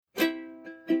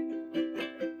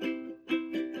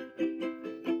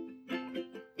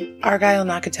Argyle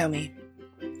Nakatomi,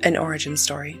 an origin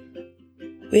story.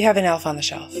 We have an elf on the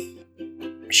shelf.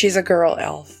 She's a girl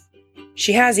elf.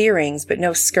 She has earrings, but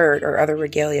no skirt or other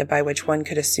regalia by which one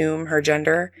could assume her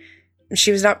gender.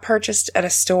 She was not purchased at a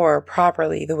store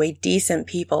properly the way decent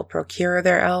people procure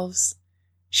their elves.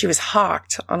 She was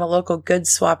hawked on a local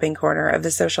goods swapping corner of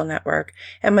the social network,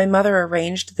 and my mother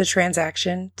arranged the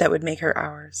transaction that would make her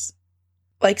ours.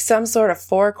 Like some sort of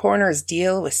four corners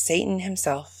deal with Satan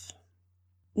himself.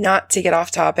 Not to get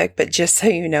off topic, but just so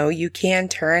you know, you can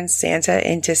turn Santa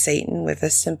into Satan with a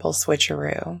simple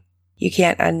switcheroo. You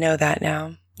can't unknow that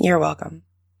now. You're welcome.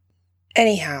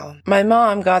 Anyhow, my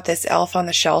mom got this elf on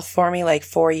the shelf for me like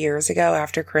 4 years ago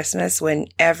after Christmas when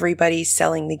everybody's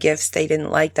selling the gifts they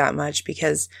didn't like that much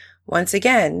because, once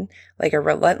again, like a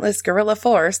relentless guerrilla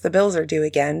force, the bills are due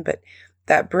again, but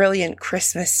that brilliant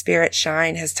Christmas spirit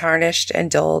shine has tarnished and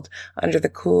dulled under the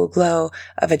cool glow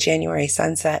of a January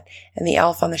sunset, and the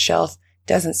elf on the shelf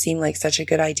doesn't seem like such a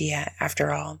good idea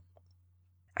after all.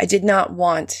 I did not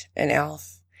want an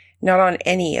elf. Not on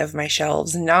any of my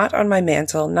shelves, not on my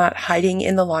mantle, not hiding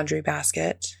in the laundry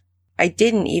basket. I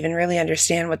didn't even really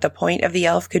understand what the point of the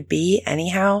elf could be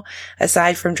anyhow,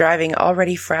 aside from driving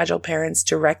already fragile parents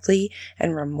directly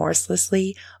and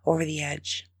remorselessly over the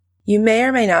edge. You may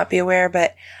or may not be aware,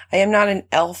 but I am not an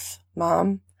elf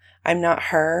mom. I'm not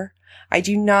her. I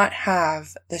do not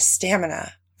have the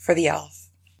stamina for the elf.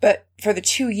 But for the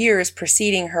 2 years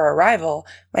preceding her arrival,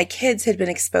 my kids had been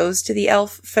exposed to the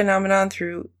elf phenomenon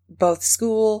through both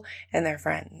school and their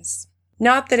friends.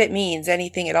 Not that it means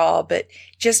anything at all, but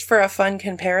just for a fun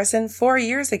comparison, 4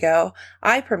 years ago,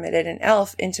 I permitted an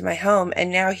elf into my home,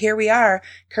 and now here we are,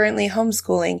 currently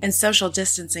homeschooling and social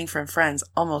distancing from friends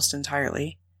almost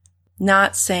entirely.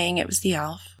 Not saying it was the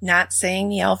elf, not saying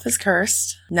the elf is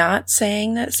cursed, not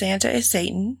saying that Santa is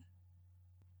Satan.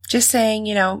 Just saying,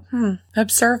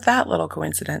 observe that little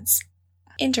coincidence.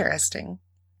 Interesting.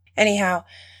 Anyhow,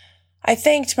 I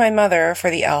thanked my mother for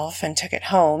the elf and took it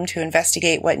home to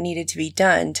investigate what needed to be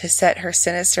done to set her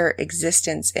sinister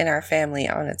existence in our family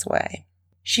on its way.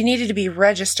 She needed to be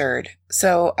registered,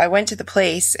 so I went to the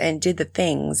place and did the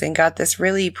things and got this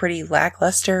really pretty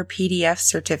lackluster PDF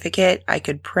certificate I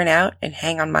could print out and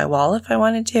hang on my wall if I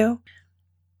wanted to.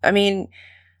 I mean,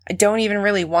 I don't even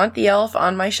really want the elf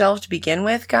on my shelf to begin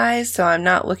with, guys, so I'm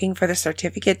not looking for the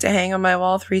certificate to hang on my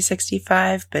wall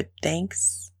 365, but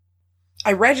thanks.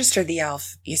 I registered the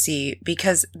elf, you see,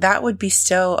 because that would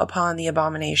bestow upon the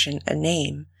abomination a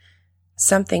name,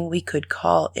 something we could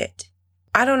call it.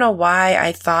 I don't know why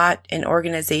I thought an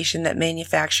organization that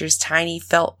manufactures tiny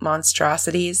felt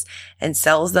monstrosities and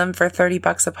sells them for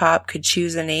 $30 a pop could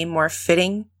choose a name more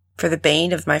fitting for the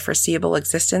bane of my foreseeable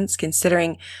existence,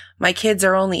 considering my kids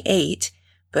are only 8,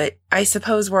 but I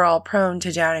suppose we're all prone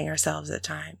to doubting ourselves at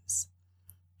times.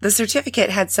 The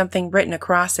certificate had something written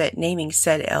across it naming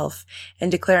said elf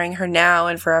and declaring her now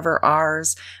and forever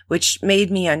ours, which made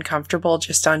me uncomfortable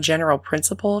just on general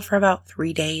principle for about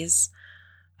 3 days.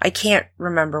 I can't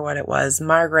remember what it was,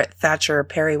 Margaret Thatcher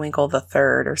Periwinkle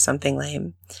III or something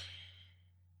lame.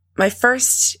 My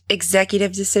first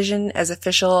executive decision as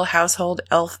official household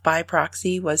elf by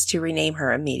proxy was to rename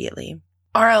her immediately.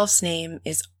 Our elf's name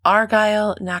is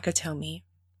Argyle Nakatomi.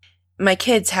 My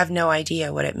kids have no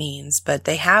idea what it means, but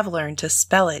they have learned to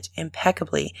spell it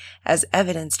impeccably, as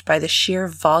evidenced by the sheer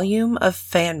volume of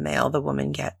fan mail the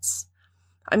woman gets.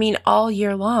 I mean, all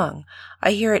year long.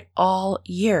 I hear it all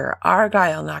year.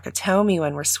 Argyle Nakatomi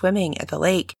when we're swimming at the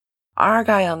lake.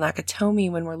 Argyle Nakatomi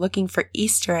when we're looking for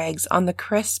Easter eggs on the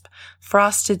crisp,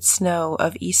 frosted snow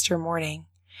of Easter morning.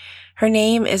 Her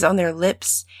name is on their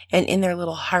lips and in their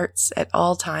little hearts at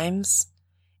all times.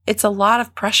 It's a lot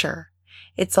of pressure.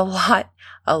 It's a lot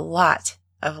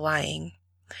of lying,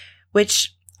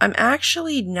 which I'm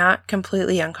actually not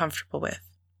completely uncomfortable with.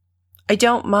 I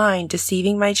don't mind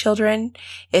deceiving my children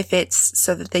if it's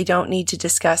so that they don't need to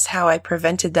discuss how I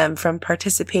prevented them from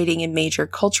participating in major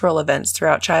cultural events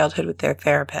throughout childhood with their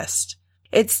therapist.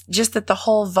 It's just that the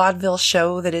whole vaudeville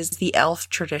show that is the elf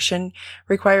tradition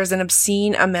requires an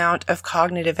obscene amount of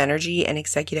cognitive energy and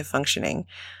executive functioning.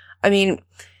 I mean,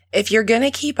 if you're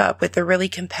gonna keep up with the really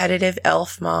competitive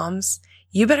elf moms,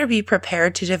 you better be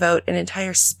prepared to devote an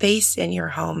entire space in your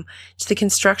home to the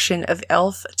construction of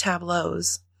elf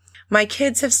tableaus. My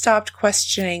kids have stopped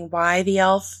questioning why the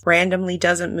elf randomly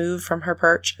doesn't move from her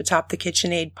perch atop the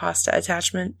KitchenAid pasta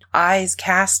attachment, eyes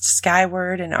cast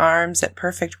skyward and arms at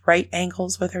perfect right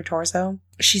angles with her torso.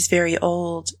 She's very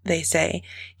old, they say,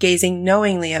 gazing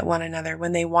knowingly at one another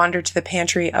when they wander to the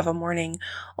pantry of a morning,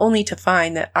 only to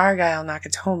find that Argyle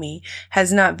Nakatomi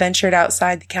has not ventured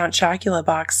outside the Count Chocula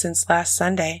box since last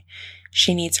Sunday,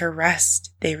 She needs her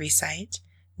rest, they recite,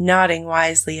 nodding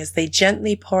wisely as they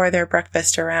gently pour their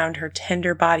breakfast around her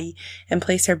tender body and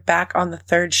place her back on the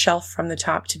third shelf from the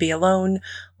top to be alone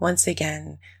once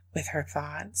again with her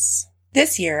thoughts.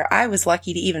 This year, I was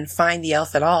lucky to even find the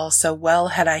elf at all, so well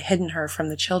had I hidden her from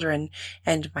the children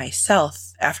and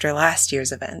myself after last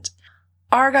year's event.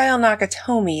 Argyle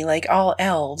Nakatomi, like all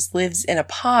elves, lives in a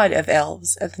pod of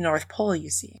elves at the North Pole, you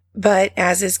see. But,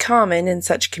 as is common in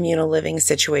such communal living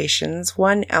situations,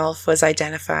 one elf was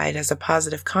identified as a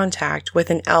positive contact with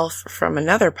an elf from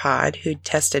another pod who'd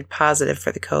tested positive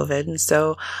for the COVID, and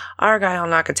so Argyle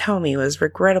Nakatomi was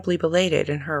regrettably belated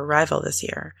in her arrival this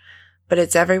year. But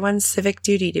it's everyone's civic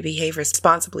duty to behave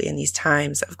responsibly in these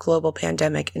times of global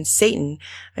pandemic, and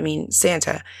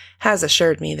Santa, has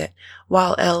assured me that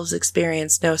while elves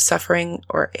experience no suffering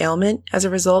or ailment as a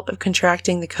result of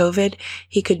contracting the COVID,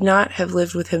 he could not have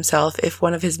lived with himself if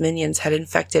one of his minions had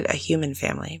infected a human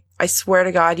family. I swear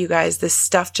to God, you guys, this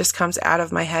stuff just comes out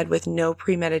of my head with no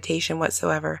premeditation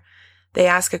whatsoever. They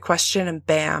ask a question and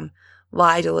bam,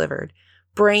 lie delivered.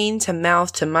 Brain to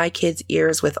mouth to my kids'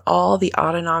 ears with all the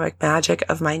autonomic magic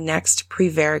of my next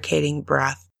prevaricating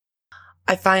breath.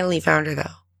 I finally found her,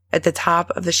 though, at the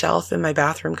top of the shelf in my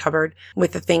bathroom cupboard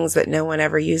with the things that no one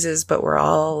ever uses but we're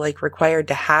all, required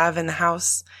to have in the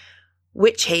house.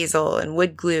 Witch hazel and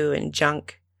wood glue and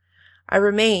junk. I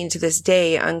remain to this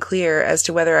day unclear as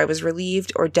to whether I was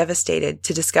relieved or devastated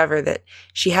to discover that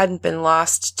she hadn't been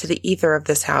lost to the ether of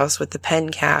this house with the pen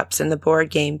caps and the board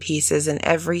game pieces and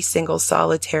every single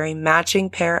solitary matching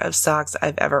pair of socks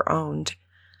I've ever owned.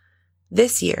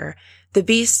 This year, the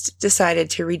beast decided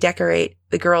to redecorate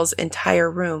the girls'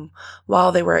 entire room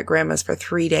while they were at Grandma's for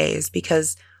 3 days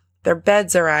because their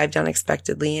beds arrived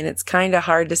unexpectedly, and it's kinda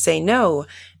hard to say no.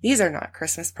 These are not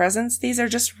Christmas presents. These are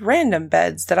just random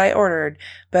beds that I ordered,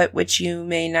 but which you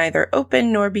may neither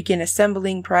open nor begin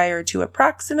assembling prior to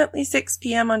approximately 6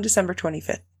 p.m. on December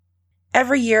 25th.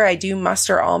 Every year I do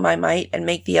muster all my might and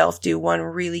make the elf do one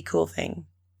really cool thing.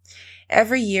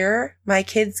 Every year, my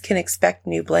kids can expect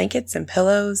new blankets and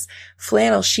pillows,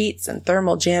 flannel sheets and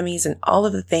thermal jammies, and all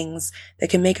of the things that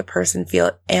can make a person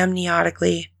feel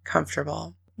amniotically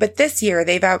comfortable. But this year,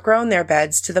 they've outgrown their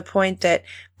beds to the point that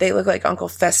they look like Uncle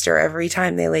Fester every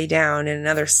time they lay down and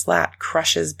another slat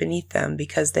crushes beneath them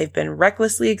because they've been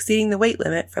recklessly exceeding the weight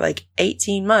limit for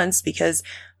 18 months because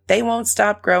they won't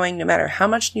stop growing no matter how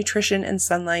much nutrition and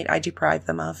sunlight I deprive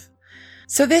them of.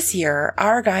 So this year,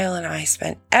 Argyle and I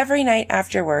spent every night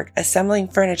after work assembling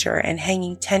furniture and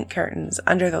hanging tent curtains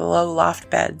under the low loft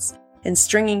beds and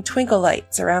stringing twinkle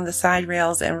lights around the side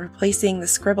rails and replacing the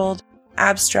scribbled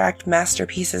abstract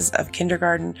masterpieces of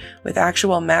kindergarten with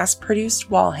actual mass-produced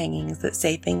wall hangings that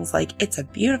say things like, "It's a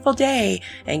beautiful day,"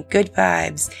 and "good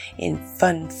vibes" in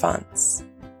fun fonts.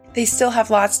 They still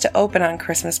have lots to open on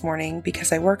Christmas morning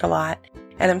because I work a lot,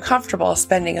 and I'm comfortable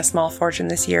spending a small fortune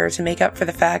this year to make up for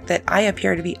the fact that I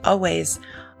appear to be always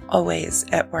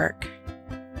at work.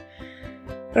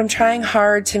 But I'm trying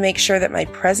hard to make sure that my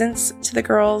presents to the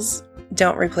girls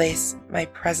don't replace my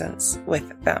presence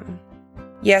with them.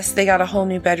 Yes, they got a whole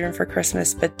new bedroom for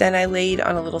Christmas, but then I laid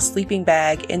on a little sleeping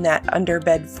bag in that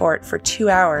underbed fort for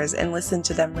 2 hours and listened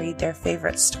to them read their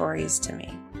favorite stories to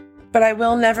me. But I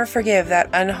will never forgive that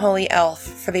unholy elf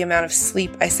for the amount of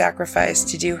sleep I sacrificed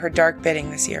to do her dark bidding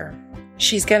this year.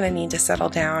 She's gonna need to settle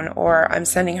down, or I'm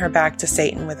sending her back to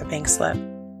Satan with a pink slip.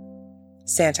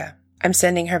 Santa. I'm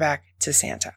sending her back to Santa.